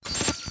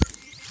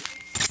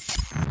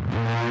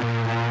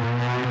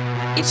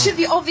It should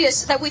be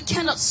obvious that we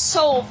cannot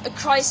solve a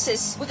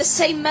crisis with the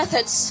same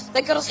methods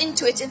that got us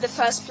into it in the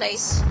first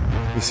place.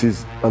 This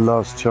is a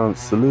last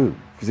chance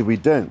saloon. Because if we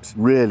don't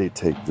really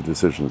take the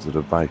decisions that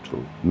are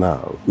vital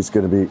now, it's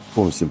going to be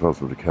almost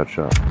impossible to catch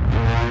up.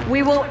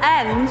 We will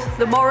end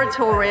the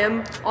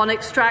moratorium on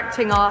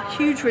extracting our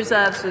huge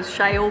reserves of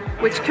shale,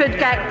 which could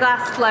get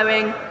gas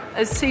flowing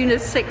as soon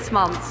as 6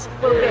 months.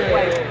 We'll give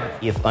way.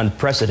 If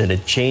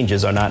unprecedented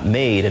changes are not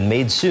made and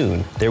made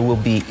soon, there will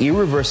be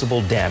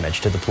irreversible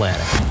damage to the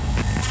planet.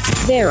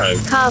 Zero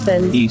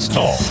Carbon East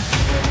Talk.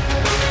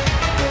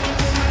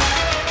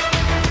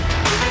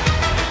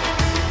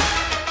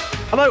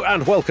 Hello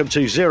and welcome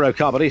to Zero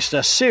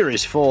Carbonista,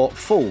 Series 4,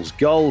 Fool's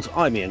Gold.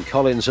 I'm Ian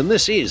Collins and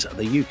this is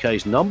the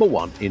UK's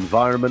 #1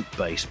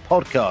 environment-based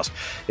podcast.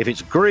 If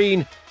it's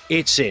green,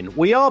 it's in.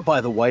 We are, by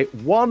the way,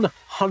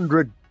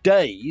 100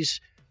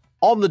 days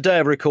on the day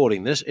of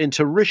recording this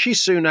into Rishi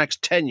Sunak's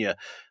tenure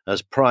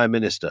as Prime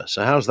Minister.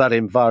 So how's that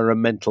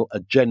environmental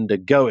agenda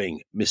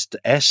going, Mr.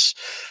 S?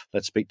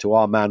 Let's speak to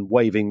our man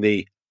waving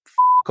the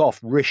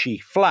off Rishi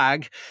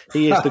flag.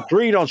 He is the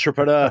green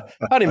entrepreneur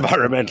and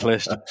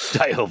environmentalist,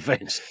 Dale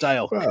Vince.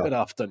 Dale, good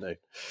afternoon.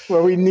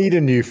 Well, we need a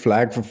new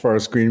flag for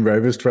Forest Green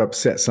Rovers to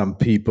upset some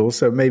people,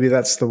 so maybe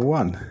that's the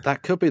one.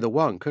 That could be the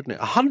one, couldn't it?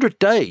 100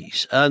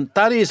 days, and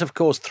that is, of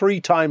course, 3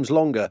 times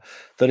longer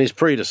than his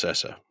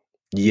predecessor.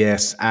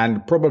 Yes,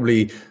 and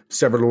probably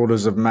several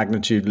orders of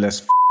magnitude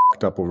less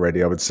f***ed up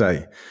already, I would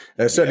say.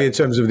 Certainly in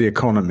terms of the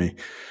economy.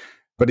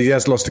 But he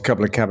has lost a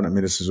couple of cabinet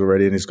ministers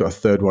already, and he's got a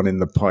third one in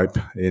the pipe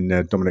in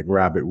Dominic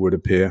Raab, it would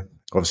appear.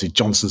 Obviously,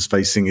 Johnson's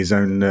facing his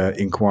own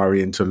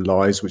inquiry into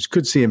lies, which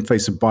could see him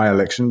face a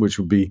by-election, which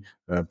would be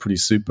pretty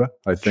super,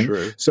 I think.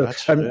 True. So,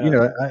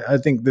 I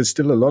think there's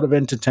still a lot of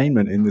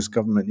entertainment in this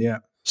government, yeah.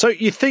 So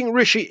you think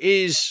Rishi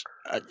is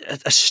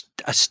a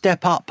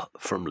step up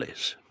from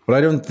Liz? Well, I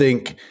don't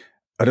think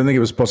it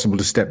was possible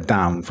to step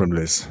down from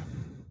Liz.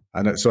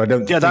 So I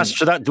don't. Yeah,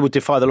 that would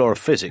defy the law of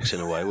physics in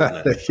a way,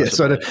 wouldn't it? Yes,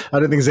 I don't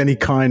think there's any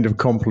kind of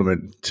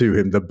compliment to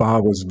him. The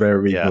bar was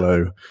very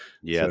low.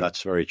 Yeah,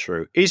 that's very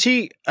true. Is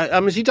he?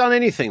 Has he done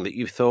anything that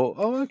you thought?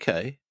 Oh,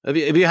 okay. Have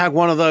you had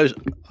one of those?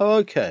 Oh,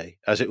 okay,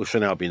 as it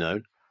should now be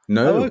known.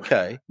 No. Oh,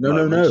 okay.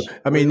 No.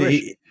 I mean,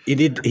 he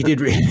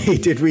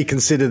did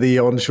reconsider the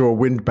onshore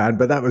wind ban,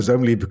 but that was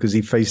only because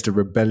he faced a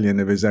rebellion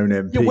of his own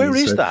MPs. Yeah, where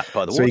is that,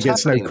 by the way? So he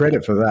gets no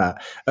credit for that.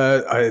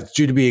 It's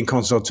due to be in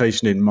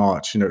consultation in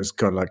March. It's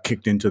kind of like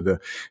kicked into the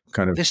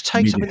kind of. This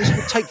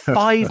would take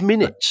 5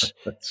 minutes.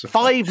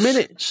 5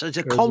 minutes. It's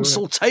a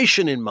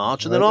consultation in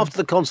March, and then after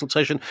the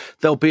consultation,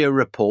 there'll be a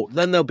report.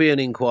 Then there'll be an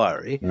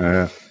inquiry.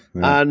 Yeah.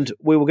 And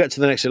we will get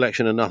to the next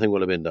election and nothing will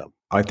have been done.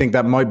 I think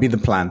that might be the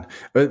plan.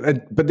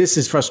 But this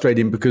is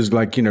frustrating because,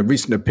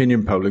 recent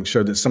opinion polling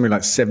showed that something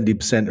like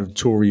 70% of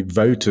Tory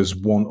voters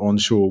want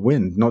onshore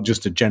wind, not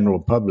just the general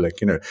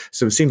public,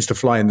 So it seems to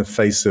fly in the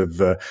face of,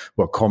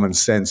 common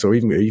sense or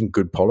even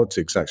good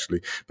politics,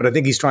 actually. But I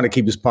think he's trying to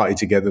keep his party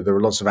together. There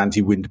are lots of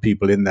anti-wind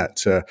people in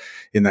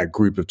that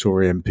group of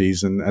Tory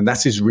MPs. And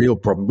that's his real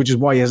problem, which is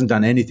why he hasn't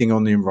done anything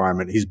on the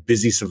environment. He's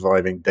busy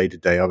surviving day to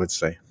day, I would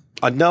say.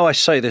 I know I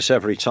say this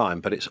every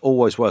time, but it's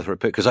always worth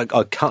repeating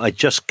because I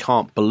just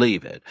can't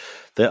believe it.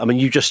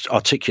 You just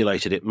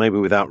articulated it maybe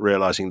without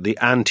realising the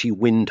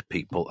anti-wind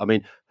people. I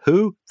mean,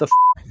 who the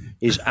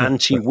is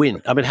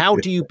anti-wind? I mean, how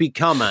do you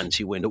become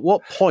anti-wind? At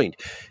what point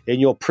in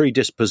your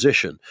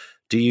predisposition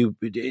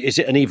is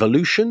it an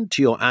evolution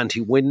to your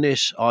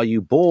anti-windness? Are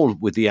you born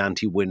with the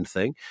anti-wind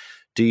thing?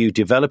 Do you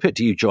develop it?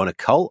 Do you join a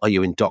cult? Are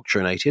you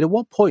indoctrinated? At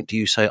what point do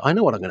you say, I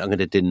know what I'm going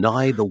to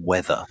deny the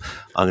weather.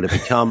 I'm going to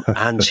become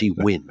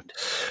anti-wind.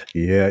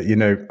 Yeah,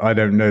 I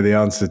don't know the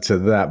answer to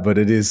that, but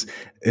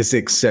it's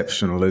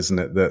exceptional, isn't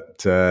it,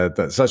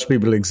 that such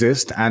people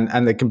exist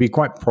and they can be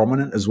quite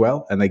prominent as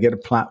well, and they get a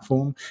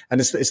platform.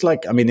 And it's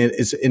like,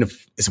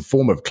 it's a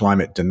form of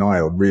climate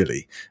denial,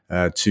 really,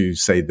 to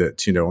say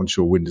that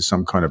onshore wind is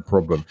some kind of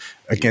problem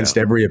against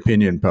every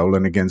opinion poll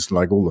and against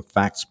all the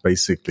facts,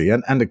 basically,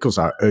 and of course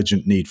our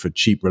urgent need for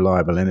cheap,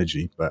 reliable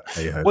energy. But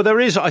well,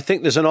 I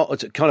think there's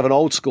kind of an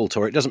old school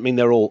to it. It doesn't mean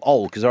they're all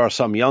old because there are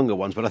some younger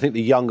ones, but I think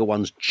the younger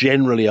ones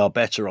generally are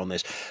better on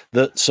this.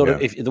 That sort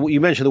of, if you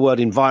mention the word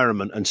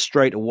environment, and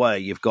straight away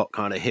you've got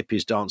kind of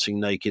hippies dancing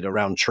naked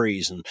around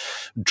trees and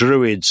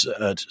druids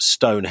at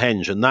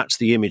Stonehenge, and that's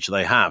the image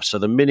they have. So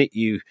the minute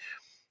you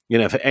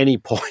for any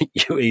point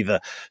you either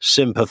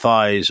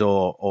sympathise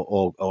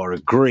or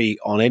agree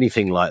on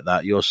anything like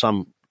that, you're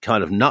some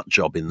kind of nut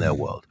job in their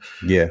world.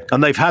 Yeah.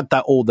 And they've had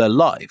that all their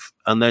life,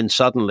 and then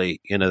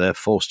suddenly they're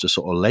forced to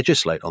sort of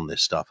legislate on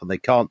this stuff, and they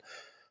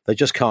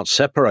just can't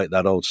separate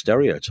that old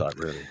stereotype,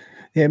 really.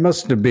 Yeah, it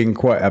must have been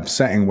quite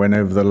upsetting when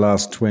over the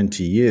last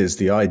 20 years,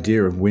 the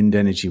idea of wind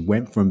energy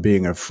went from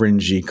being a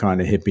fringy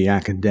kind of hippie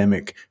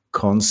academic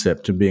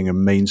concept to being a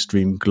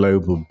mainstream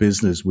global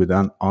business with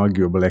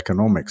unarguable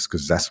economics,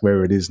 because that's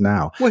where it is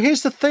now. Well,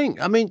 here's the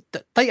thing. I mean,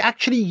 they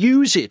actually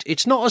use it.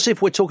 It's not as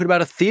if we're talking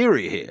about a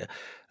theory here.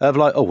 of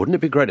like, oh, wouldn't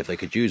it be great if they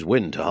could use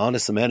wind to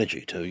harness some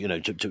energy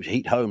to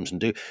heat homes and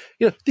do,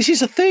 this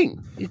is a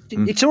thing.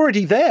 It's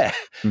already there.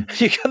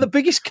 You've got the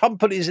biggest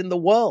companies in the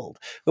world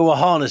who are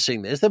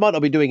harnessing this. They might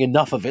not be doing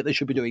enough of it. They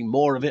should be doing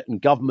more of it.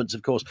 And governments,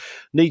 of course,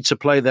 need to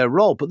play their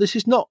role. But this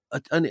is not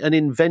an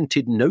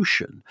invented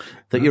notion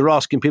that you're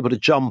asking people to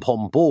jump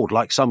on board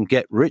like some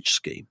get-rich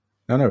scheme.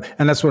 No.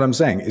 And that's what I'm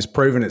saying. It's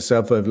proven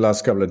itself over the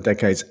last couple of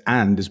decades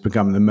and has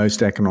become the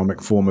most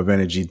economic form of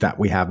energy that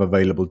we have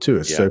available to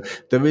us. Yeah. So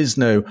there is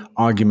no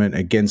argument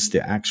against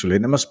it, actually.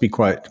 And it must be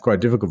quite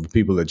difficult for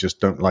people that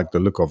just don't like the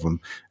look of them.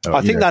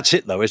 I think that's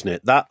it, though, isn't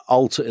it?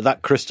 That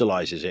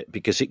crystallizes it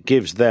because it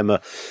gives them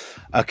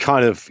a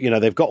kind of,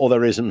 they've got all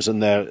their isms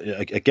and they're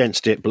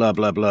against it, blah,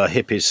 blah, blah,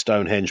 hippies,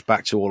 Stonehenge,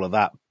 back to all of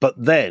that. But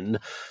then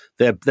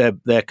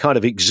their kind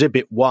of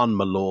exhibit one,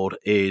 my lord,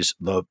 is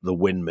the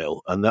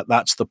windmill. And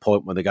that's the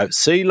point where they go,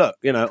 see, look,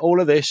 all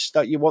of this,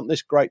 that you want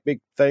this great big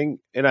thing,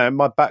 in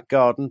my back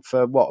garden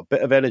for a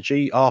bit of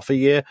energy, half a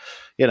year.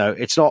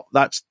 It's not,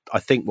 that's, I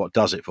think, what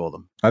does it for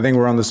them. I think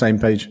we're on the same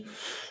page.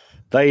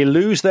 They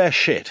lose their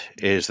shit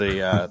is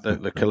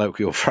the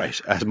colloquial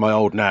phrase, as my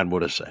old nan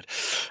would have said.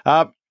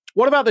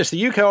 What about this?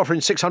 The UK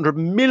offering £600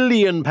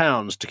 million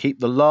to keep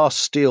the last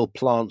steel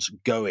plants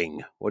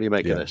going. What do you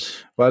make of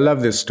this? Well, I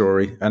love this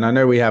story. And I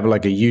know we have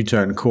like a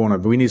U-turn corner,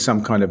 but we need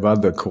some kind of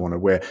other corner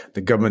where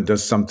the government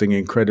does something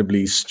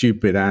incredibly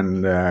stupid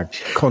and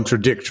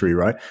contradictory,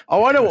 right?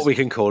 Oh, I know what we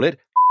can call it.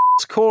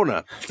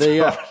 Corner.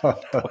 Oh,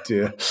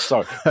 dear.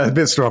 Sorry. A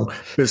bit strong.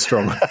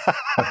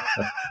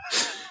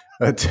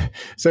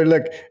 So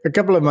look, a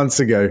couple of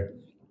months ago,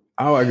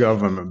 our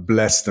government,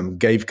 bless them,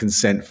 gave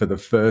consent for the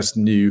first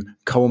new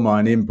coal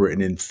mine in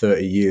Britain in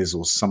 30 years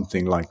or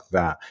something like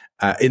that,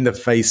 in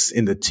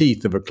the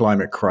teeth of a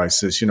climate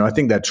crisis. I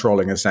think they're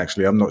trolling us,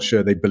 actually. I'm not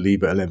sure they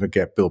believe it'll ever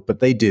get built, but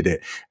they did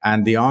it.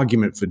 And the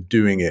argument for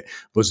doing it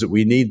was that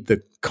we need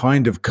the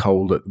kind of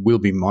coal that will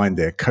be mined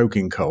there,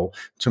 coking coal,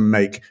 to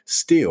make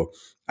steel.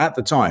 At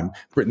the time,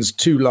 Britain's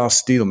two last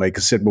steel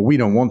makers said, well, we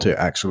don't want it,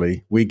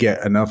 actually. We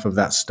get enough of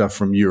that stuff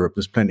from Europe.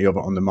 There's plenty of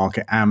it on the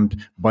market.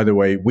 And, by the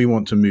way, we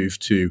want to move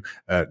to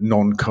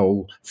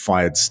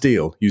non-coal-fired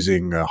steel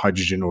using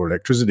hydrogen or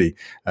electricity.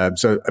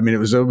 It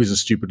was always a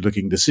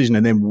stupid-looking decision.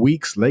 And then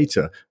weeks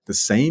later, the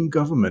same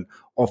government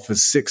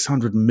offers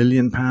 £600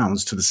 million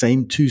to the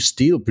same two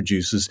steel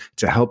producers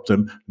to help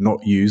them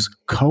not use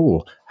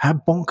coal. How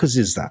bonkers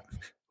is that?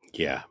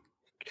 Yeah.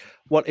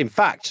 Well, in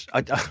fact,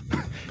 when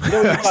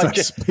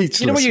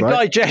you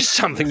digest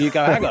something, you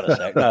go, hang on a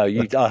sec. No,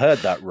 I heard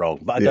that wrong,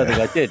 but I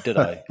don't think did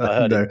I? I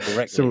heard it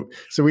correctly.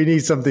 So we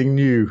need something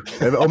new.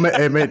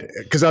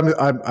 Because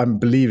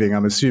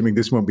I'm assuming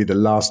this won't be the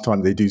last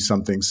time they do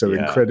something so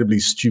incredibly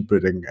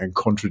stupid and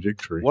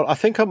contradictory. Well, I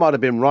think I might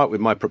have been right with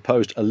my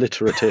proposed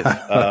alliterative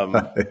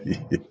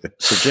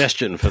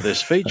suggestion for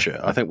this feature.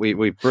 I think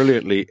we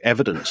brilliantly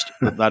evidenced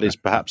that is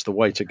perhaps the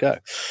way to go.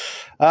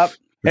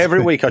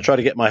 Every week I try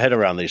to get my head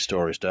around these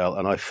stories, Dale,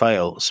 and I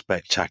fail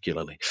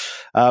spectacularly.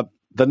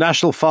 The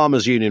National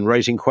Farmers Union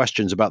raising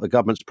questions about the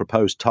government's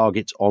proposed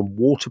targets on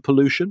water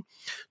pollution.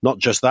 Not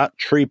just that,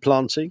 tree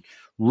planting,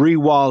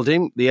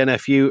 rewilding. The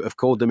NFU have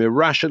called them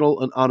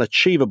irrational and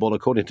unachievable,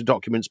 according to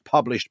documents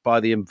published by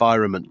the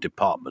Environment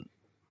Department.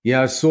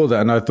 Yeah, I saw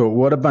that and I thought,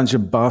 what a bunch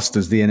of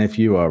bastards the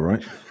NFU are,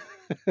 right?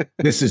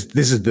 This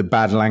is the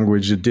bad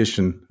language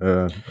edition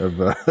of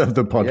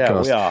the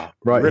podcast. Yeah,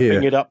 we are ripping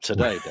here. It up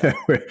today.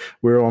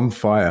 We're on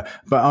fire.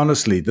 But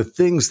honestly, the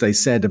things they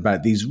said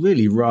about these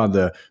really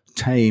rather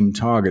tame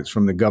targets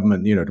from the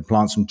government, to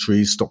plant some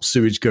trees, stop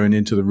sewage going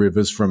into the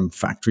rivers from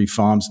factory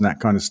farms and that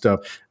kind of stuff.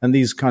 And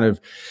these kind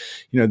of,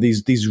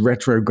 these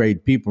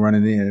retrograde people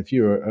running the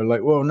NFU are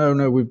like, well,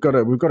 no, we've got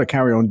to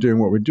carry on doing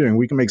what we're doing.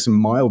 We can make some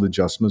mild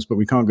adjustments, but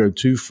we can't go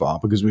too far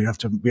because we have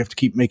to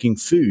keep making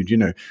food,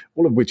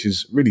 all of which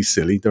is really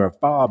silly. There are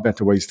far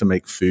better ways to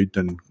make food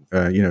than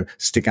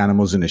stick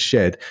animals in a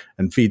shed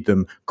and feed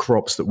them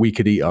crops that we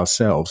could eat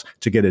ourselves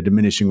to get a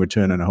diminishing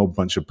return and a whole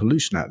bunch of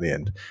pollution at the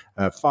end.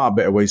 Far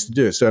better ways to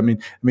do it. So, I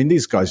mean,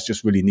 these guys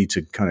just really need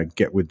to kind of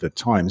get with the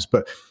times.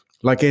 But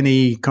like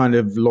any kind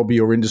of lobby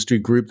or industry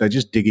group, they're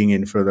just digging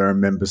in for their own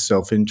members'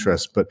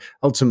 self-interest. But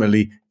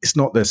ultimately, it's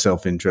not their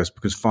self-interest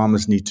because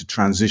farmers need to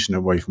transition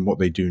away from what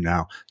they do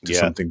now to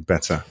something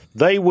better.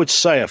 They would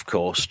say, of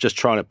course, just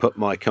trying to put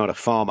my kind of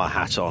farmer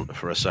hat on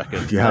for a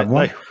second. Do you have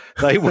one?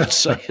 They would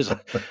say,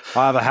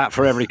 I have a hat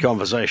for every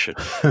conversation.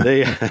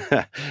 They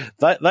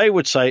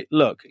would say,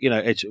 look,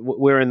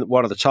 we're in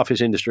one of the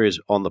toughest industries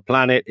on the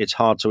planet. It's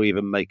hard to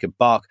even make a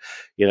buck.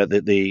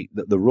 The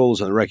rules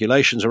and the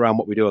regulations around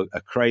what we do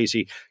are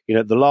crazy.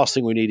 The last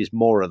thing we need is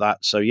more of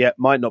that. So, it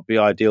might not be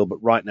ideal,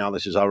 but right now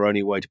this is our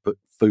only way to put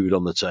food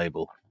on the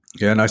table.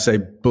 Yeah, and I say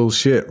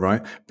bullshit,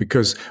 right?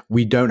 Because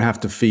we don't have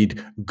to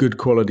feed good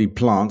quality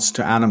plants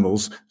to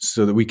animals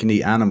so that we can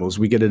eat animals.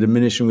 We get a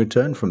diminishing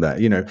return from that.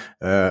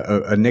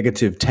 A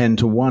negative 10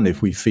 to 1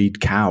 if we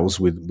feed cows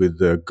with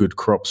good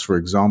crops, for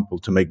example,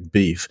 to make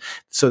beef.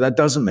 So that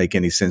doesn't make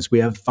any sense. We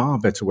have far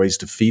better ways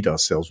to feed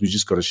ourselves. We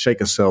just got to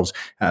shake ourselves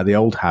out of the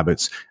old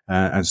habits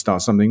and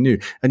start something new.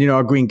 And,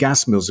 our green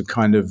gas mills are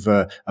kind of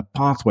a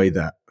pathway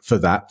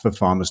for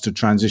farmers to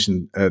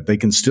transition. They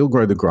can still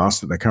grow the grass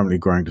that they're currently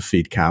growing to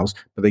feed cows,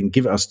 but they can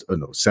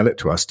sell it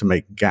to us to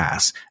make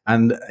gas.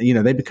 And,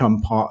 they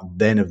become part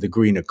then of the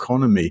green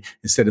economy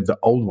instead of the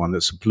old one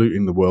that's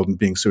polluting the world and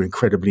being so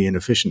incredibly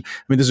inefficient.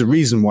 I mean, there's a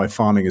reason why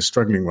farming is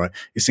struggling, right?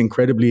 It's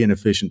incredibly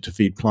inefficient to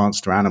feed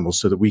plants to animals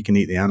so that we can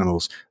eat the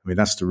animals. I mean,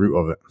 that's the root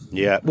of it.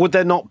 Yeah. Would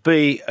there not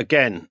be,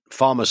 again,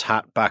 farmer's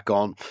hat back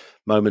on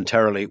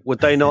momentarily, would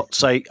they not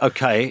say,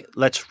 okay,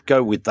 let's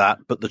go with that,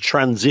 but the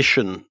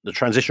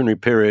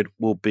transitionary period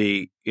will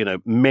be,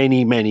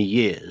 many, many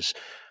years,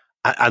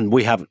 and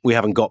we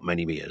haven't got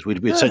many years. We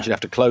essentially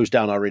have to close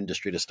down our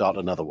industry to start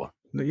another one.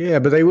 Yeah,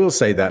 but they will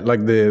say that,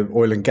 like the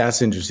oil and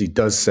gas industry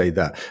does say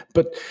that.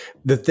 But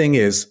the thing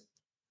is,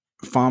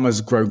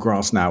 farmers grow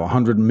grass now,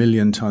 100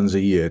 million tons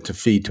a year to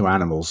feed to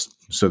animals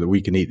so that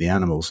we can eat the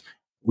animals.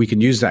 We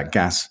can use that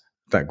grass,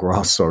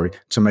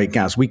 to make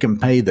gas. We can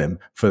pay them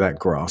for that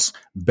grass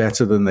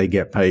better than they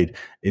get paid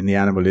in the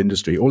animal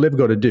industry. All they've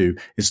got to do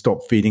is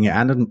stop feeding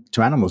it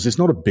to animals. It's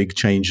not a big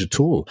change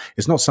at all.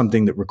 It's not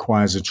something that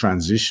requires a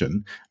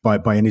transition by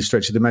any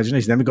stretch of the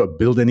imagination. They haven't got to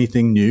build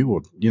anything new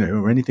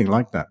or anything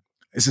like that.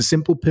 It's a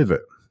simple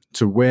pivot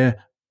to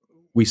where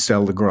we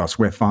sell the grass,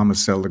 where farmers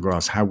sell the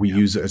grass, how we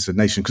use it as a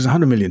nation. Because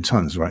 100 million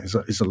tons, right,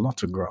 is a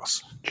lot of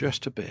grass.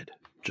 Just a bit.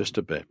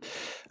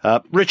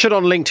 Richard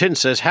on LinkedIn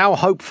says, how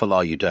hopeful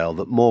are you, Dale,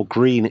 that more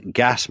green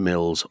gas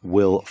mills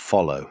will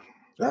follow?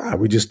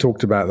 We just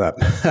talked about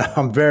that.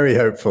 I'm very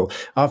hopeful.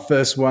 Our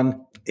first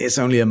one, it's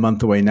only a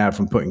month away now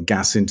from putting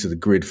gas into the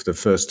grid for the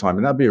first time.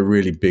 And that'd be a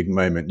really big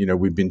moment.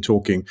 We've been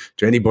talking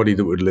to anybody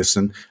that would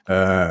listen,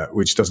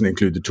 which doesn't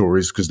include the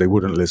Tories because they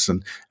wouldn't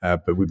listen.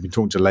 But we've been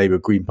talking to Labour,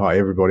 Green Party,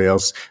 everybody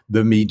else,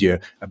 the media,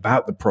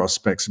 about the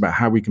prospects, about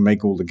how we can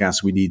make all the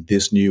gas we need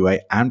this new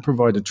way and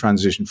provide a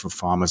transition for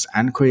farmers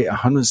and create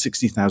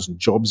 160,000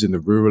 jobs in the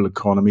rural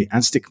economy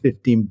and stick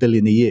 15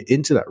 billion a year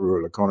into that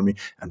rural economy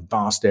and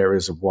vast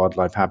areas of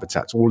wildlife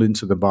habitats all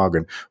into the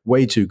bargain.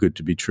 Way too good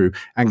to be true,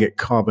 and get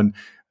carbon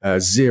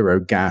zero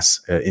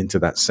gas into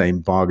that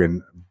same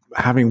bargain.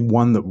 Having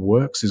one that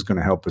works is going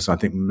to help us, I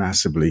think,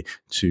 massively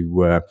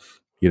to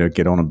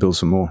get on and build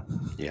some more.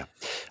 Yeah.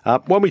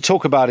 When we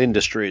talk about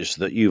industries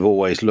that you've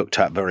always looked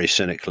at very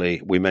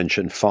cynically, we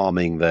mentioned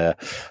farming there.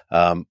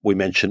 We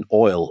mentioned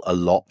oil a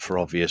lot for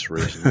obvious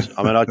reasons.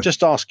 I mean, I'd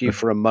just ask you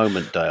for a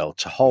moment, Dale,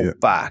 to hold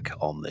back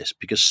on this,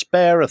 because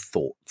spare a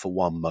thought for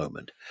one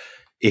moment,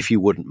 if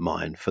you wouldn't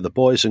mind, for the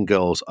boys and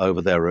girls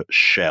over there at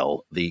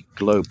Shell, the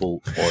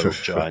global oil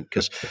giant,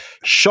 because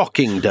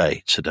shocking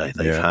day today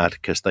they've had,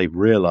 because they've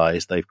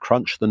realized, they've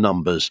crunched the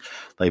numbers,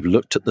 they've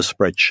looked at the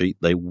spreadsheet,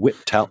 they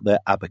whipped out their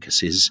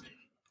abacuses,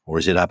 or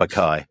is it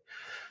abaci,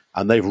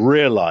 and they've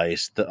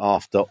realized that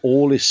after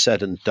all is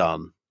said and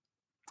done,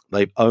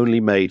 they've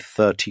only made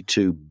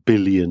 £32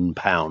 billion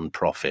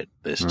profit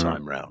this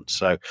time round.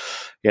 So,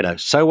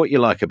 say what you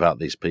like about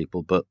these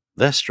people, but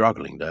they're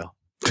struggling, Dale.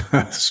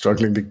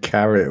 Struggling to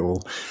carry it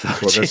all.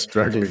 That's what they're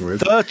struggling with.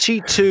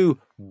 £32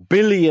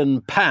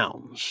 billion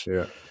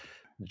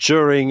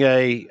during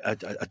a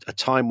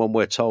time when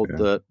we're told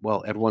that,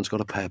 everyone's got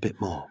to pay a bit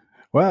more.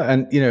 Well,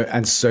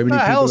 and so many people.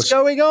 What the hell's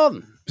going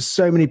on?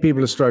 So many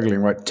people are struggling,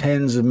 right?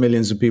 Tens of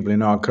millions of people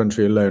in our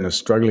country alone are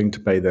struggling to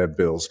pay their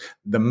bills.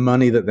 The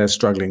money that they're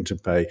struggling to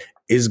pay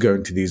is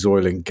going to these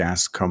oil and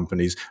gas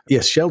companies.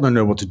 Yes, Shell don't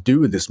know what to do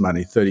with this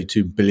money,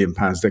 £32 billion.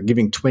 They're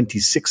giving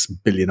 26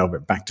 billion of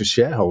it back to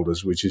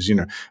shareholders, which is,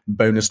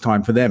 bonus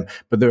time for them.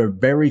 But there are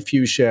very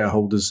few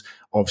shareholders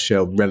of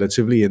Shell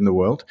relatively in the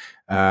world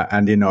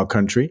and in our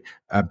country.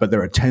 But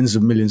there are tens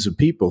of millions of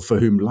people for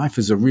whom life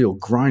is a real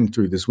grind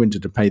through this winter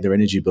to pay their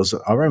energy bills.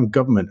 Our own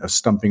government are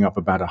stumping up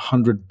about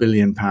 £100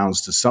 billion to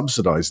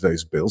subsidize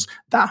those bills.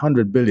 That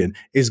 £100 billion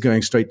is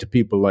going straight to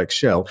people like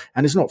Shell.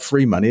 And it's not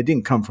free money. It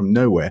didn't come from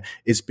nowhere.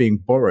 It's being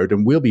borrowed,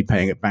 and we'll be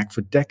paying it back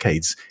for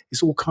decades.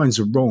 It's all kinds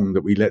of wrong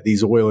that we let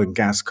these oil and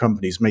gas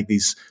companies make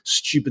these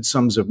stupid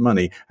sums of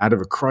money out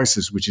of a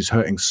crisis which is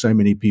hurting so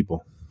many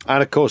people.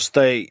 And of course,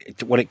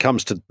 when it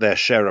comes to their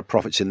share of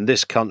profits in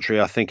this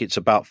country, I think it's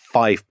about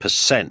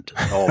 5%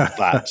 of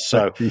that.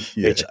 So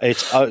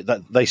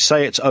they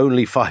say it's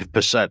only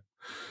 5%.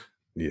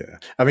 Yeah.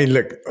 I mean,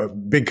 look,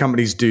 big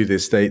companies do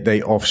this.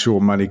 They offshore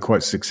money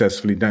quite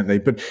successfully, don't they?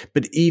 But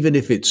even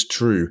if it's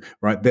true,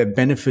 right, they're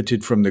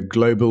benefited from the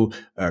global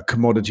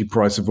commodity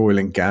price of oil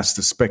and gas,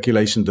 the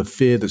speculation, the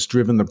fear that's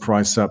driven the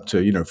price up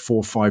to, 4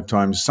 or 5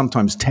 times,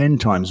 sometimes 10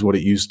 times what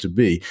it used to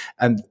be.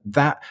 And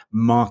that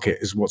market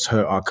is what's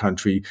hurt our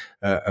country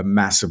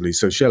massively.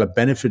 So Shell are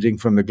benefiting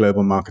from the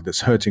global market that's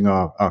hurting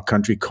our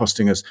country,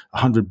 costing us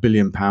 £100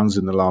 billion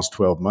in the last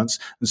 12 months.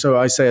 And so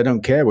I say, I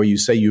don't care where you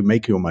say you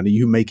make your money,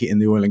 you make it in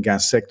the oil and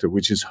gas sector,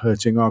 which is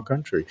hurting our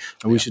country,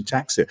 and we should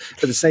tax it.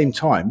 At the same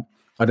time,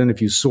 I don't know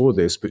if you saw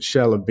this, but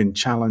Shell have been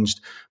challenged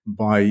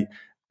by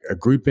a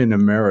group in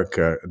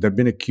America. They've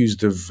been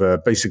accused of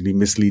basically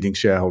misleading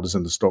shareholders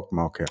in the stock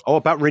market. Oh,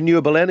 about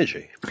renewable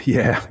energy.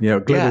 Yeah.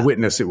 Global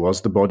Witness, it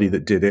was the body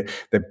that did it.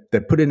 They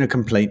put in a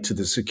complaint to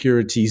the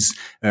Securities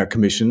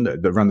Commission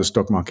that run the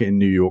stock market in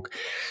New York,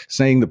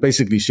 saying that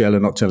basically Shell are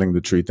not telling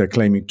the truth. They're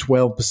claiming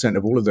 12%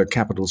 of all of their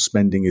capital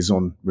spending is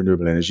on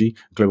renewable energy.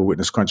 Global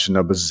Witness crunched the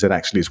numbers and said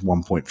actually it's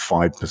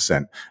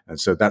 1.5%. And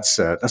so that's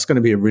going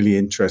to be a really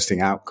interesting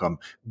outcome.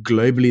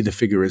 Globally, the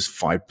figure is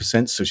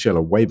 5%. So Shell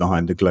are way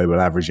behind the global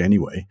average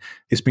anyway.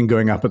 It's been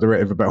going up at the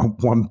rate of about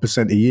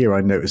 1% a year, I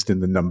noticed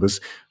in the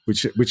numbers,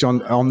 which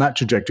on that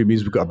trajectory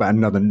means we've got about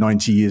another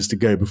 90 years to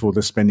go before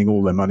they're spending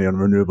all their money on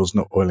renewables,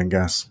 not oil and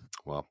gas.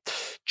 Well,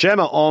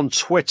 Gemma on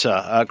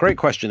Twitter, great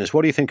question is,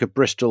 what do you think of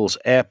Bristol's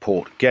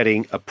airport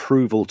getting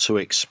approval to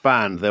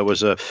expand? There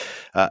was a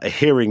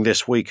hearing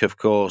this week, of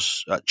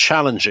course,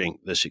 challenging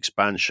this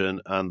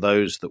expansion, and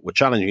those that were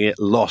challenging it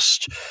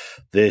lost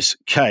this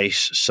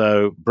case.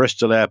 So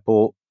Bristol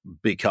Airport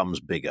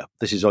becomes bigger.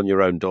 This is on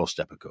your own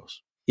doorstep, of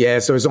course. Yeah,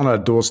 so it's on our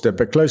doorstep,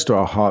 but close to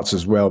our hearts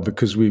as well,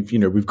 because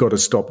we've got to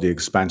stop the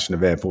expansion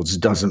of airports. It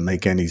doesn't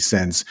make any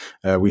sense.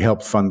 We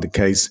helped fund the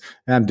case.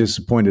 I'm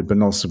disappointed, but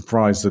not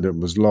surprised that it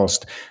was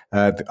lost.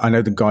 I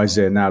know the guys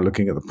there now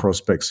looking at the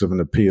prospects of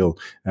an appeal.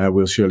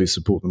 We'll surely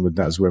support them with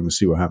that as well. We'll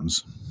see what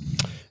happens.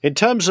 In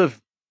terms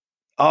of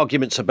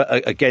arguments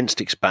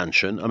against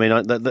expansion, I mean,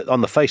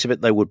 on the face of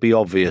it, they would be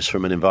obvious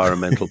from an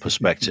environmental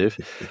perspective,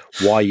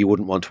 why you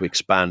wouldn't want to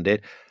expand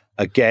it.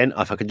 Again,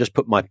 if I can just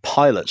put my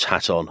pilot's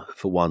hat on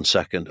for 1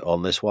 second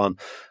on this one,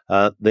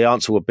 the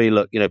answer would be,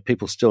 look,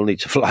 people still need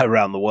to fly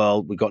around the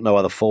world. We've got no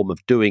other form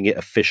of doing it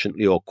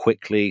efficiently or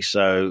quickly.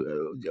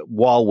 So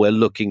while we're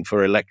looking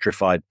for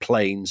electrified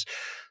planes,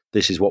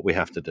 this is what we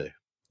have to do.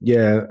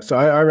 Yeah, so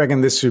I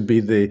reckon this should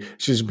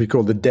be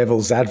called the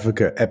Devil's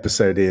Advocate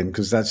episode, Ian,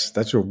 because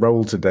that's your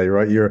role today,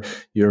 right?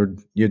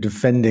 You're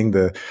defending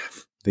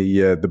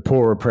the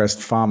poor oppressed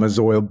farmers,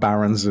 oil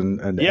barons,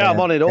 and I'm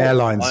on it all.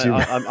 Airlines.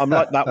 I'm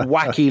like that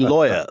wacky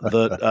lawyer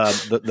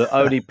that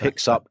only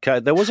picks up.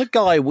 There was a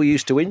guy we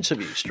used to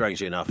interview,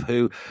 strangely enough,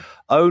 who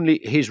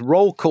only his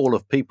roll call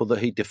of people that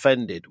he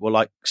defended were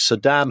like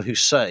Saddam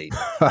Hussein,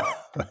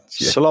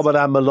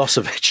 Slobodan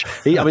Milosevic.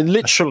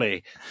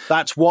 Literally,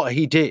 that's what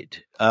he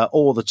did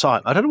all the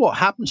time. I don't know what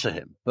happened to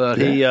him, but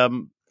he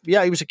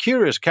was a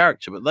curious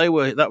character, but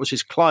that was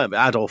his client,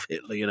 Adolf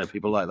Hitler,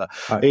 people like that.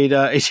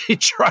 He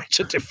tried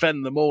to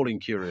defend them all in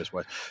curious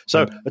ways.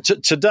 So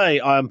today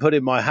I am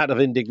putting my hat of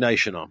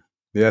indignation on.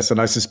 Yes,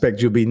 and I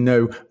suspect you'll be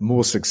no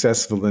more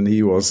successful than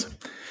he was.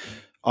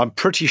 I'm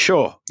pretty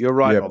sure you're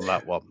right on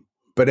that one.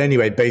 But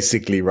anyway,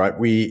 basically, right,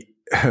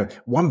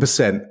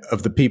 1%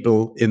 of the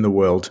people in the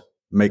world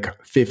make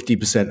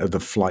 50% of the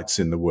flights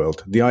in the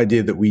world. The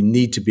idea that we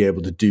need to be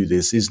able to do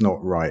this is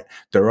not right.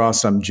 There are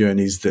some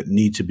journeys that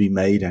need to be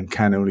made and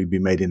can only be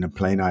made in a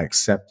plane. I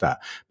accept that.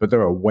 But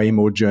there are way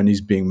more journeys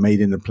being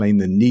made in a plane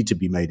than need to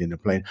be made in a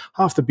plane.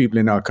 Half the people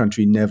in our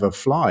country never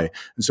fly.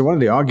 And so one of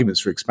the arguments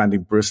for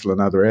expanding Bristol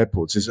and other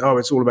airports is,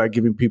 it's all about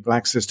giving people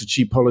access to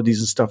cheap holidays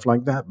and stuff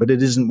like that. But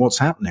it isn't what's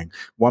happening.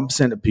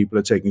 1% of people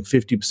are taking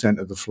 50%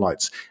 of the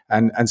flights.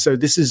 And so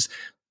this is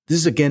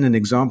again an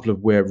example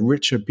of where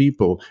richer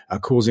people are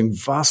causing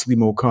vastly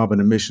more carbon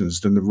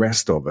emissions than the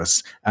rest of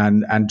us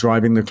and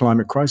driving the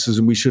climate crisis.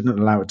 And we shouldn't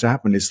allow it to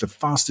happen. It's the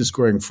fastest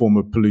growing form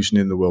of pollution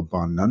in the world,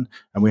 bar none.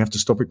 And we have to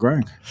stop it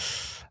growing.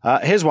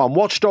 Here's one.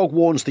 Watchdog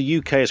warns the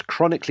UK is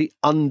chronically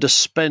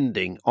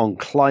underspending on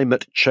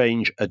climate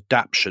change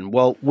adaptation.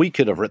 Well, we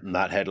could have written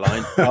that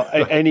headline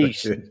any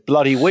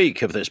bloody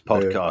week of this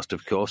podcast,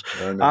 of course.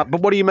 But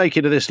what do you make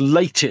of this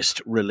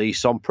latest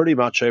release on pretty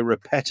much a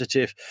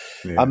repetitive,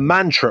 a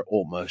mantra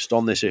almost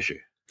on this issue?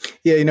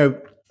 Yeah,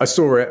 I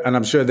saw it and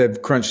I'm sure they've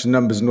crunched the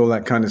numbers and all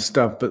that kind of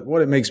stuff. But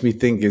what it makes me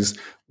think is,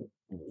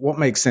 what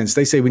makes sense?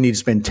 They say we need to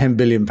spend £10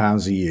 billion a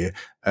year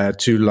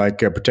to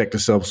protect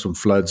ourselves from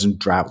floods and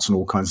droughts and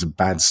all kinds of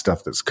bad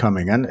stuff that's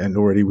coming. And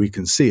already we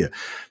can see it.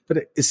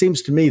 But it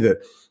seems to me that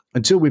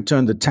until we've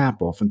turned the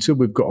tap off, until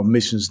we've got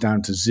emissions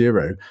down to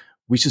zero,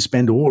 we should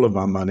spend all of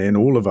our money and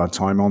all of our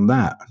time on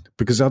that.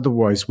 Because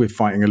otherwise we're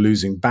fighting a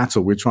losing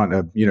battle. We're trying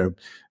to,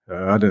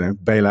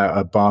 bail out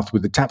a bath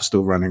with the tap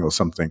still running or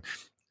something.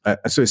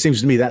 So it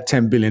seems to me that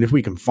 10 billion, if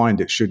we can find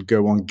it, should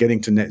go on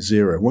getting to net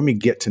zero. When we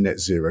get to net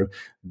zero,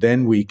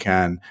 then we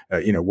can,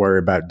 worry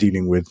about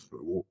dealing with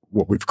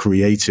what we've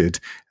created.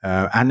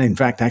 And in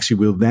fact, actually,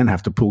 we'll then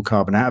have to pull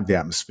carbon out of the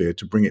atmosphere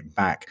to bring it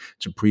back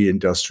to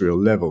pre-industrial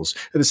levels.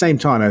 At the same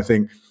time, I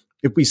think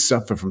if we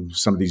suffer from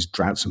some of these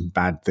droughts and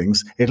bad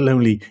things, it'll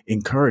only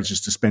encourage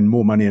us to spend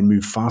more money and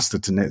move faster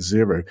to net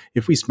zero.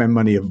 If we spend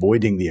money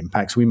avoiding the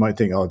impacts, we might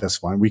think, that's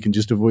fine. We can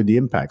just avoid the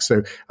impacts.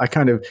 So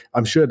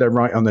I'm sure they're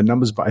right on the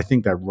numbers, but I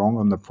think they're wrong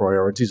on the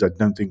priorities. I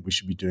don't think we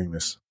should be doing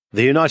this.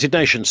 The United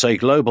Nations say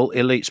global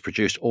elites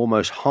produced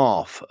almost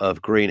half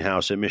of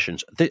greenhouse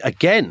emissions.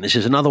 Again, this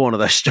is another one of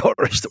those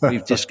stories that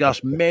we've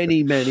discussed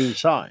many, many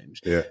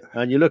times. Yeah.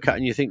 And you look at it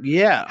and you think,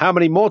 how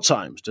many more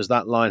times does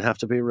that line have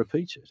to be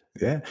repeated?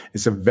 Yeah,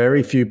 it's a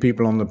very few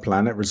people on the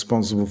planet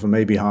responsible for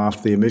maybe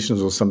half the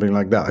emissions or something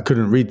like that. I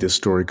couldn't read this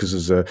story because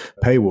there's a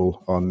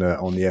paywall on the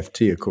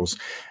FT, of course.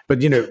 But,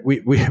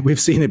 we've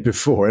seen it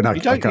before. And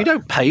you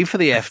don't pay for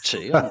the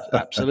FT. I'm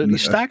absolutely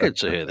staggered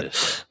to hear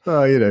this.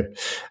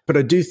 But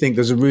I do think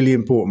there's a really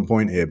important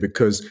point here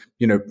because,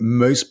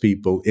 most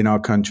people in our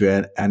country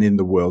and in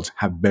the world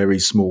have very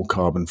small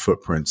carbon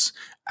footprints.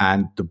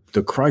 And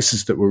the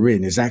crisis that we're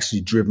in is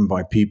actually driven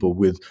by people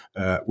with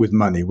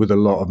money, with a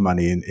lot of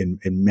money in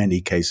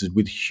many cases,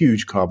 with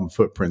huge carbon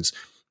footprints.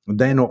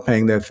 They're not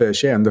paying their fair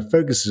share. And the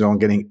focus is on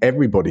getting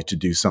everybody to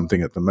do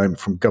something at the moment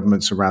from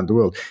governments around the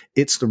world.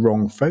 It's the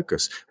wrong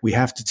focus. We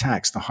have to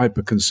tax the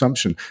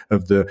hyperconsumption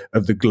of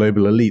the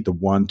global elite, the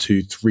 1%,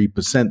 2%,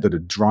 3% that are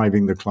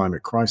driving the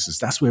climate crisis.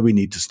 That's where we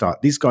need to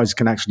start. These guys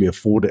can actually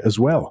afford it as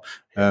well.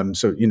 We're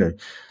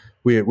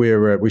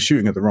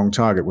shooting at the wrong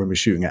target when we're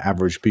shooting at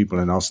average people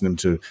and asking them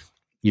to,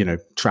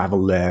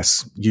 travel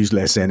less, use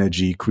less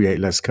energy, create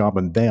less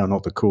carbon. They are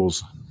not the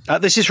cause.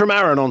 This is from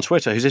Aaron on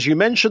Twitter, who says, you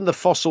mentioned the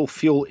fossil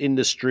fuel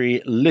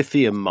industry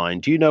lithium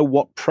mine. Do you know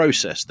what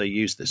process they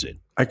use this in?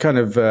 I kind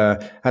of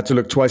had to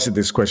look twice at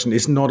this question.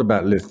 It's not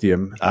about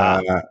lithium.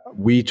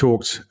 We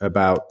talked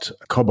about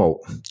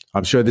cobalt.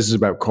 I'm sure this is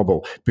about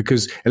cobalt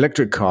because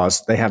electric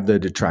cars, they have their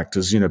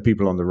detractors.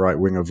 People on the right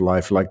wing of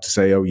life like to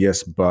say, oh,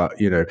 yes, but,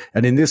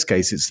 and in this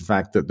case, it's the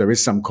fact that there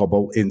is some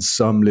cobalt in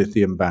some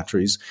lithium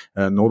batteries,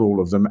 not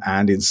all of them.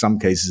 And in some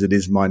cases, it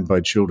is mined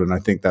by children. I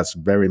think that's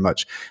very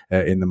much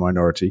in the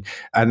minority.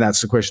 And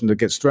that's the question that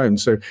gets thrown.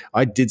 So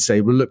I did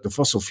say, well, look, the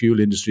fossil fuel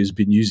industry has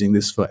been using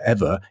this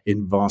forever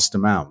in vast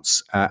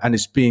amounts. And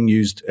it's being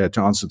used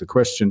to answer the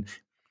question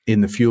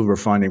in the fuel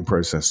refining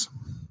process.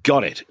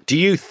 Got it. Do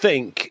you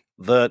think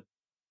that,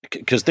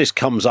 because this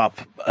comes up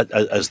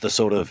as the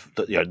sort of,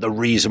 the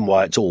reason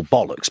why it's all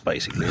bollocks,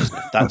 basically, isn't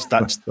it?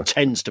 That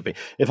tends to be.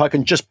 If I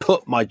can just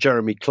put my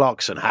Jeremy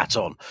Clarkson hat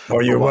on. Oh,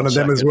 you're one of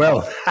them as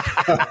well.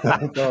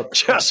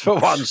 Just for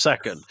 1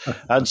 second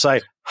and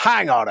say,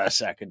 hang on a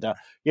second. Now,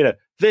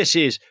 this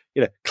is,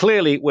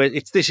 clearly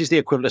this is the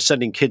equivalent of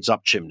sending kids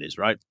up chimneys,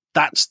 right?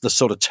 That's the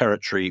sort of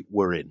territory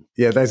we're in.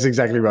 Yeah, that's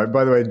exactly right.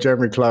 By the way,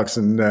 Jeremy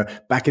Clarkson,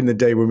 back in the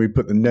day when we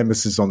put the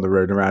Nemesis on the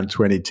road around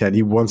 2010,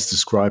 he once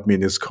described me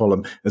in his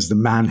column as the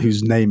man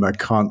whose name I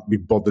can't be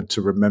bothered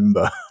to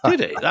remember.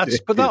 Did he?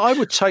 I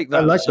would take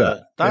that. I like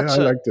that. I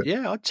liked it.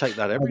 Yeah, I'd take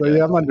that every day.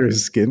 Yeah, I'm under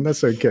his skin.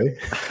 That's okay.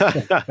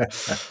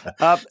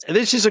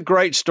 This is a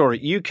great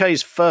story.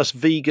 UK's first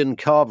vegan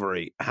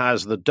carvery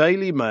has the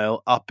Daily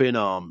Mail up in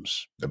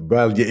arms.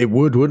 Well, it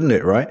would, wouldn't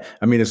it, right?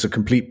 I mean, it's a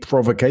complete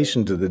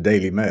provocation to the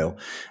Daily Mail.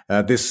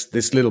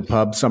 This little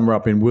pub somewhere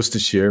up in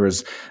Worcestershire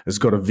has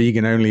got a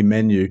vegan-only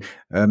menu,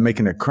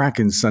 making a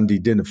cracking Sunday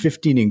dinner.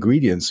 15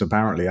 ingredients,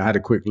 apparently. I had a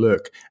quick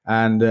look,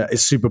 and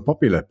it's super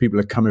popular. People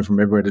are coming from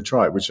everywhere to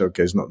try it, which,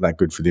 okay, is not that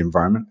good for the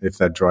environment if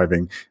they're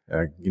driving,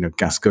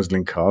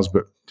 gas-guzzling cars,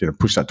 but,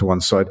 push that to one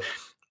side.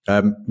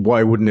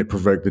 Why wouldn't it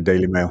provoke the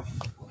Daily Mail?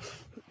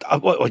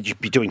 Well,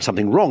 you'd be doing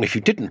something wrong if you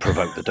didn't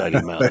provoke the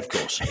Daily Mail, of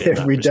course.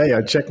 Every day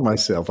I check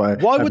myself.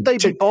 Why would they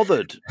be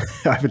bothered?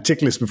 I have a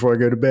tick list before I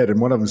go to bed, and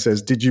one of them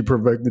says, did you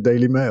provoke the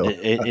Daily Mail?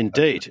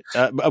 Indeed.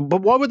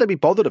 But why would they be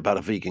bothered about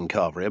a vegan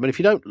carvery? I mean, if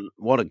you don't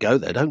want to go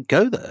there, don't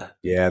go there.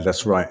 Yeah,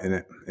 that's right,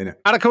 innit? And,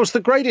 of course, the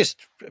greatest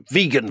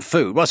vegan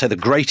food, well, I say the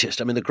greatest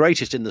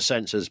in the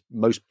sense as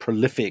most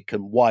prolific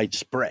and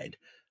widespread,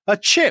 are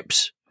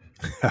chips.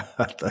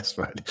 That's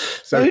right.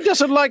 So who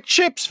doesn't like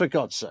chips, for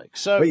God's sake?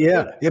 So,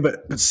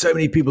 but so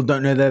many people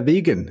don't know they're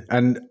vegan.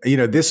 And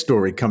this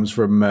story comes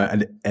from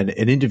an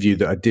interview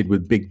that I did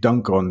with Big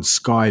Dunk on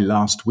Sky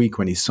last week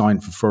when he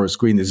signed for Forest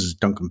Green. This is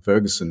Duncan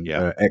Ferguson,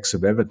 ex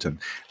of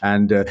Everton,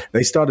 and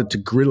they started to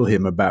grill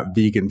him about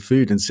vegan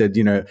food and said,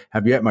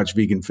 have you had much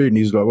vegan food? And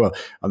he was like, well,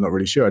 I'm not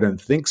really sure. I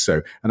don't think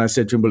so. And I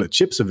said to him, well,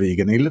 chips are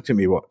vegan. And he looked at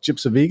me, what?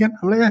 Chips are vegan?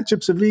 I'm like, yeah,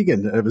 chips are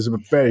vegan. And it was a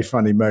very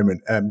funny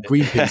moment.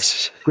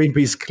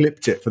 Greenpeace clipped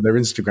it for their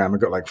Instagram. I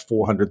got like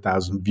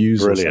 400,000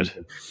 views.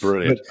 Brilliant.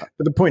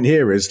 But the point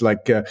here is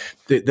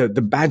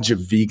the badge of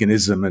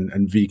veganism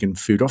and vegan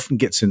food often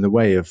gets in the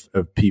way of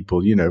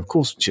people. Of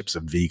course, chips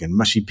are vegan,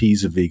 mushy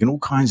peas are vegan, all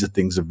kinds of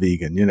things are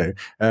vegan.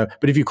 But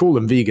if you call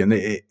them vegan,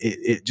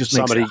 it just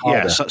makes it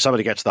harder.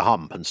 Somebody gets the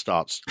hump and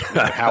starts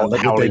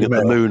howling at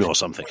the moon or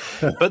something.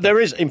 But there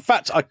is, in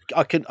fact,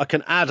 I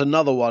can add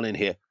another one in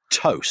here.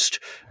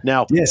 Toast.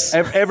 Now, yes.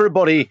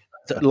 Everybody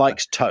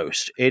likes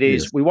toast. It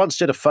is. Yes. We once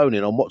did a phone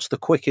in on what's the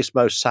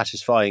most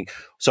satisfying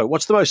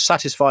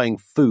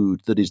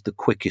food that is the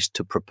quickest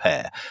to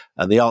prepare,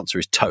 and the answer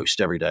is toast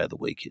every day of the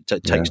week. It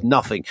takes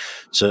nothing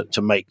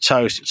to make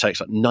toast. It takes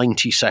like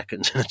 90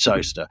 seconds in a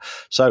toaster.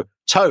 So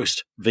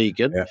toast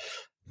vegan,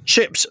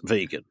 chips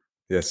vegan.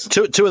 Yes,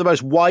 two of the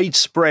most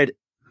widespread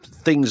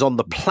things on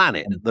the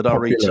planet that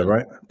are eaten,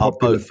 right?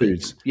 Popular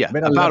foods. Yeah,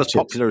 about as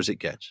popular as it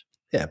gets.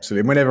 Yeah,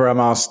 absolutely. Whenever I'm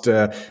asked,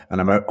 and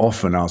I'm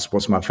often asked,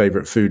 what's my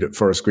favourite food at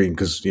Forest Green?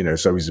 Because,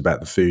 it's always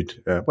about the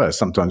food. Well,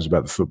 sometimes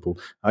about the football.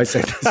 I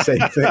say the same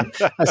thing.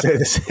 I say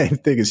the same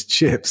thing as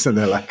chips. And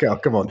they're like, oh,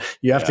 come on.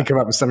 You have to come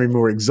up with something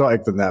more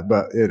exotic than that.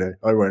 But,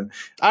 I won't.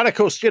 And, of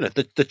course,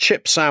 the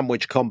chip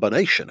sandwich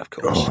combination, of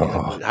course,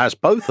 has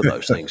both of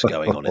those things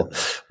going on in there.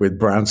 With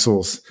brown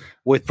sauce.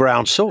 With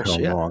brown sauce,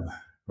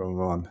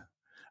 Come on.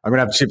 I'm going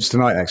to have chips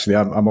tonight, actually.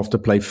 I'm off to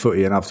play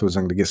footy, and afterwards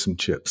I'm going to get some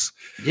chips.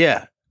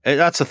 Yeah.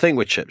 That's the thing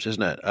with chips,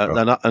 isn't it?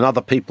 And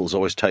other people's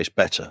always taste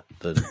better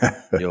than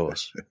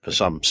yours for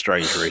some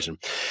strange reason.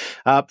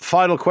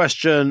 Final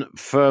question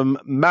from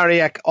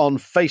Mariek on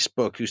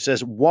Facebook, who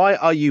says, why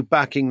are you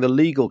backing the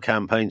legal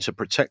campaign to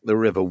protect the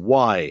river?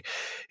 Why?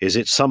 Is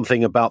it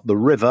something about the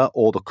river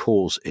or the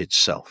cause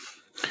itself?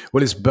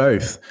 Well, it's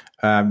both.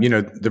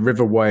 The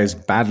River Wye is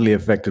badly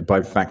affected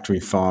by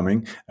factory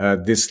farming.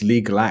 This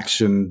legal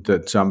action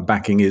that I'm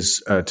backing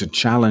is to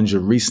challenge a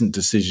recent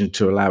decision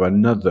to allow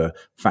another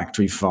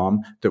factory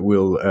farm that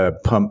will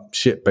pump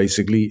shit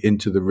basically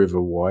into the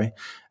River Wye.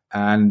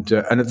 And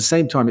at the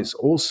same time, it's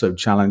also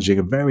challenging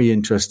a very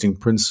interesting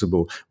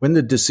principle. When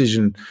the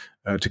decision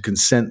to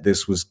consent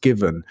this was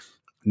given,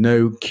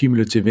 no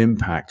cumulative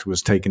impact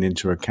was taken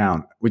into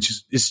account, which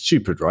is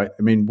stupid, right?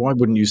 I mean, why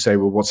wouldn't you say,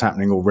 well, what's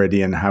happening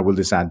already and how will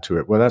this add to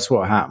it? Well, that's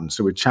what happened.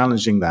 So we're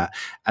challenging that.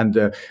 And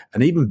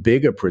an even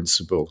bigger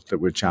principle that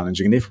we're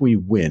challenging, and if we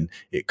win,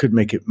 it could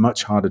make it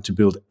much harder to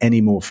build any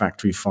more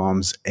factory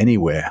farms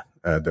anywhere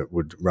that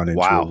would run into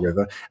a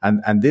river.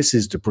 And this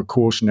is the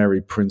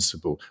precautionary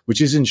principle, which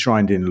is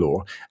enshrined in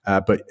law,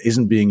 but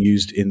isn't being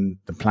used in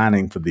the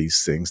planning for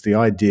these things. The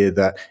idea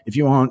that if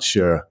you aren't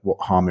sure what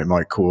harm it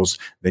might cause,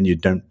 then you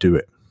don't do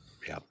it.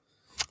 Yeah.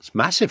 It's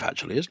massive,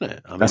 actually, isn't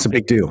it? I mean, that's a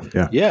big deal.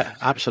 Yeah. Yeah,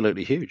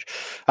 absolutely huge.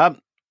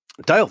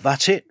 Dale,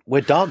 that's it.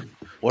 We're done.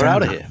 We're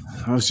out of here.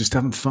 I was just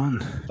having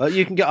fun.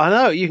 You can go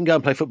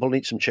and play football and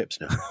eat some chips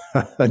now.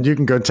 And you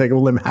can go and take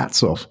all them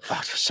hats off.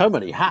 Oh, so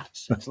many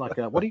hats. It's like,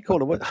 what do you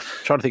call it? I'm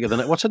trying to think of the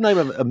name. What's the name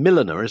of a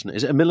milliner, isn't it?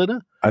 Is it a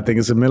milliner? I think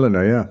it's a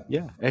milliner, yeah.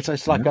 Yeah.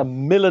 It's like a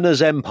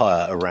milliner's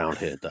empire around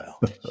here,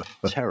 Dale.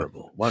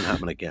 Terrible. Won't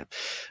happen again.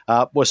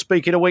 We'll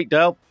speak in a week,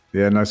 Dale.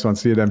 Yeah, nice one.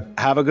 See you then.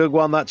 Have a good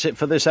one. That's it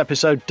for this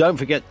episode. Don't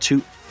forget to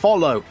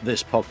follow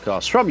this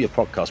podcast from your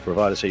podcast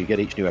provider so you get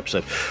each new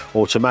episode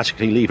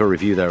automatically. Leave a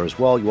review there as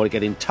well. You want to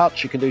get in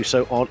touch, you can do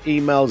so on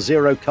email,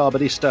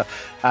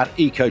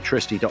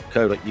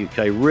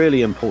 zerocarbonista@ecotricity.co.uk.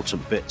 Really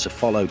important bit to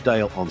follow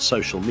Dale on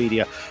social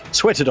media,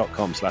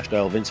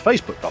 twitter.com/Dale Vince,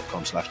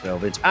 facebook.com/Dale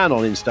Vince, and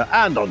on Insta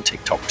and on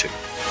TikTok too.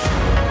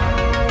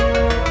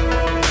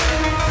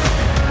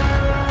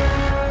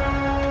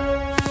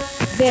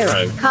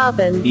 Zero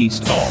Carbon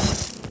East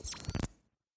of.